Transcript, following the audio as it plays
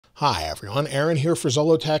Hi everyone, Aaron here for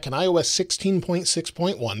Zollotech, and iOS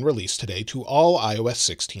 16.6.1 released today to all iOS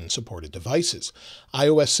 16 supported devices.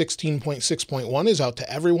 iOS 16.6.1 is out to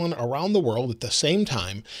everyone around the world at the same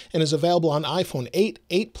time and is available on iPhone 8,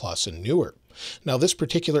 8 Plus, and newer. Now, this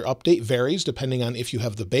particular update varies depending on if you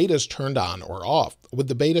have the betas turned on or off. With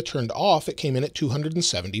the beta turned off, it came in at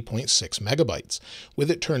 270.6 megabytes.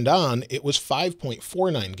 With it turned on, it was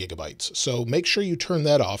 5.49 gigabytes. So make sure you turn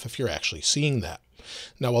that off if you're actually seeing that.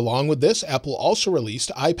 Now, along with this, Apple also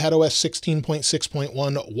released iPadOS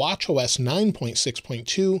 16.6.1, watchOS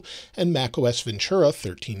 9.6.2, and macOS Ventura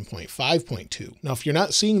 13.5.2. Now, if you're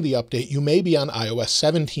not seeing the update, you may be on iOS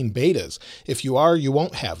 17 betas. If you are, you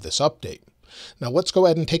won't have this update. Now let's go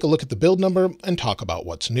ahead and take a look at the build number and talk about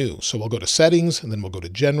what's new. So we'll go to Settings, and then we'll go to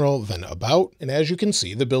General, then About. And as you can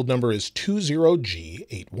see, the build number is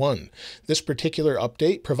 20G81. This particular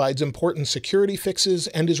update provides important security fixes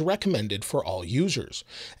and is recommended for all users.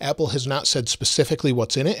 Apple has not said specifically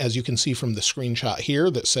what's in it, as you can see from the screenshot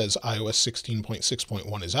here that says iOS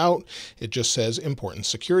 16.6.1 is out. It just says important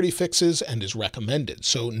security fixes and is recommended.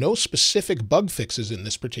 So no specific bug fixes in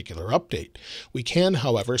this particular update. We can,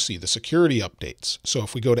 however, see the security updates. So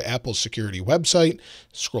if we go to Apple's security website,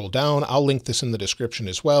 scroll down, I'll link this in the description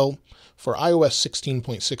as well. For iOS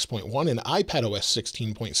 16.6.1 and iPadOS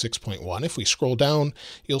 16.6.1, if we scroll down,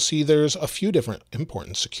 you'll see there's a few different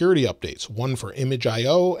important security updates, one for Image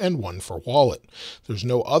I/O and one for Wallet. There's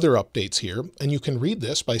no other updates here, and you can read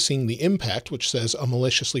this by seeing the impact, which says a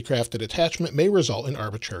maliciously crafted attachment may result in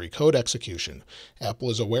arbitrary code execution. Apple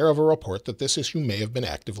is aware of a report that this issue may have been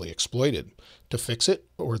actively exploited. To fix it,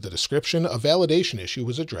 or the description, a validation issue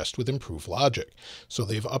was addressed with improved logic. So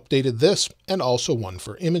they've updated this and also one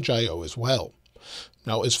for Image I/O as well.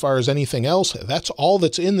 Now, as far as anything else, that's all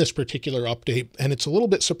that's in this particular update, and it's a little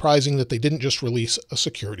bit surprising that they didn't just release a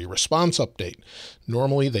security response update.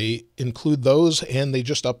 Normally, they include those and they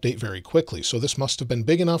just update very quickly, so this must have been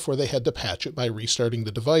big enough where they had to patch it by restarting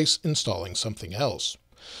the device, installing something else.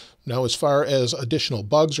 Now, as far as additional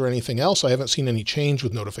bugs or anything else, I haven't seen any change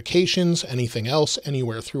with notifications, anything else,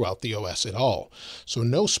 anywhere throughout the OS at all. So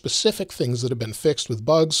no specific things that have been fixed with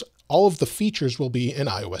bugs. All of the features will be in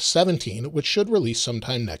iOS 17, which should release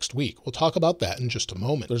sometime next week. We'll talk about that in just a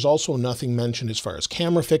moment. There's also nothing mentioned as far as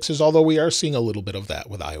camera fixes, although we are seeing a little bit of that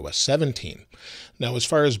with iOS 17. Now, as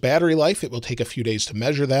far as battery life, it will take a few days to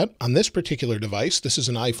measure that. On this particular device, this is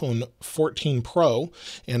an iPhone 14 Pro,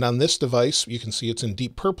 and on this device, you can see it's in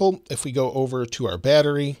deep purple. If we go over to our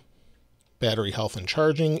battery health and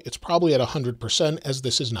charging, it's probably at 100%, as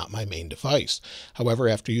this is not my main device. However,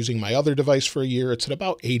 after using my other device for a year, it's at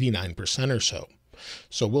about 89% or so.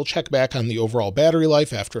 So we'll check back on the overall battery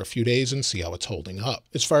life after a few days and see how it's holding up.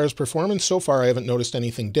 As far as performance, so far I haven't noticed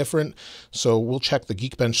anything different, so we'll check the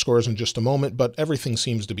Geekbench scores in just a moment, but everything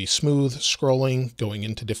seems to be smooth, scrolling, going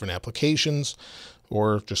into different applications,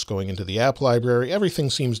 or just going into the app library. Everything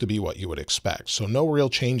seems to be what you would expect. So no real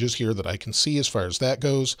changes here that I can see as far as that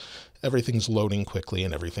goes. Everything's loading quickly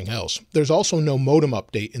and everything else. There's also no modem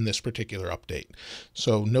update in this particular update,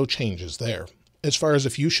 so no changes there. As far as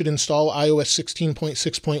if you should install iOS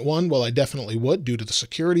 16.6.1, well, I definitely would due to the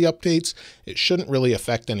security updates. It shouldn't really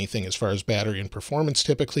affect anything as far as battery and performance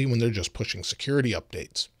typically when they're just pushing security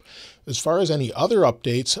updates. As far as any other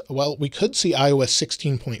updates, well, we could see iOS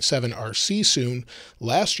 16.7 RC soon.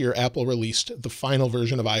 Last year, Apple released the final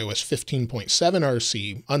version of iOS 15.7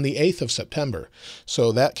 RC on the 8th of September.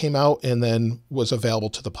 So that came out and then was available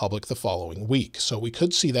to the public the following week. So we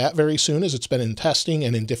could see that very soon, as it's been in testing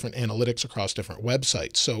and in different analytics across different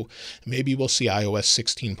websites. So maybe we'll see iOS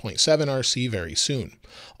 16.7 RC very soon.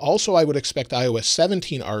 Also, I would expect iOS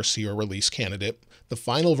 17 RC or release candidate, the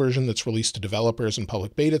final version that's released to developers and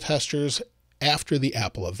public beta testers, after the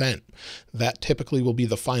Apple event. That typically will be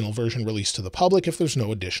the final version released to the public if there's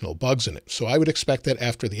no additional bugs in it. So I would expect that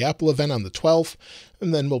after the Apple event on the 12th,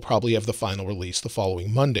 and then we'll probably have the final release the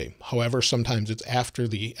following Monday. However, sometimes it's after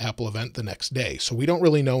the Apple event the next day. So we don't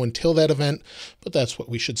really know until that event, but that's what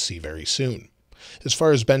we should see very soon. As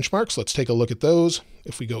far as benchmarks, let's take a look at those.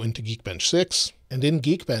 If we go into Geekbench 6, and in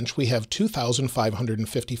Geekbench, we have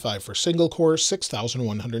 2,555 for single core,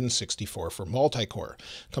 6,164 for multi-core.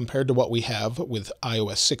 Compared to what we have with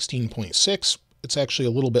iOS 16.6, it's actually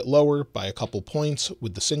a little bit lower by a couple points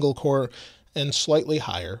with the single core and slightly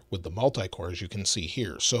higher with the multi-core, as you can see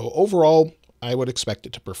here. So overall, I would expect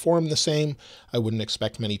it to perform the same. I wouldn't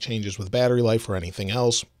expect many changes with battery life or anything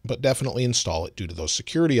else, but definitely install it due to those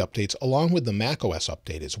security updates along with the macOS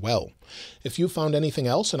update as well. If you found anything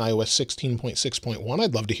else in iOS 16.6.1,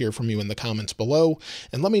 I'd love to hear from you in the comments below,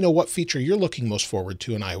 and let me know what feature you're looking most forward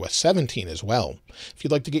to in iOS 17 as well. If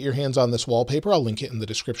you'd like to get your hands on this wallpaper, I'll link it in the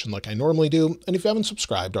description like I normally do, and if you haven't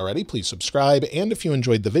subscribed already, please subscribe, and if you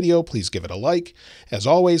enjoyed the video, please give it a like. As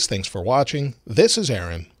always, thanks for watching. This is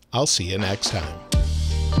Aaron. I'll see you next time.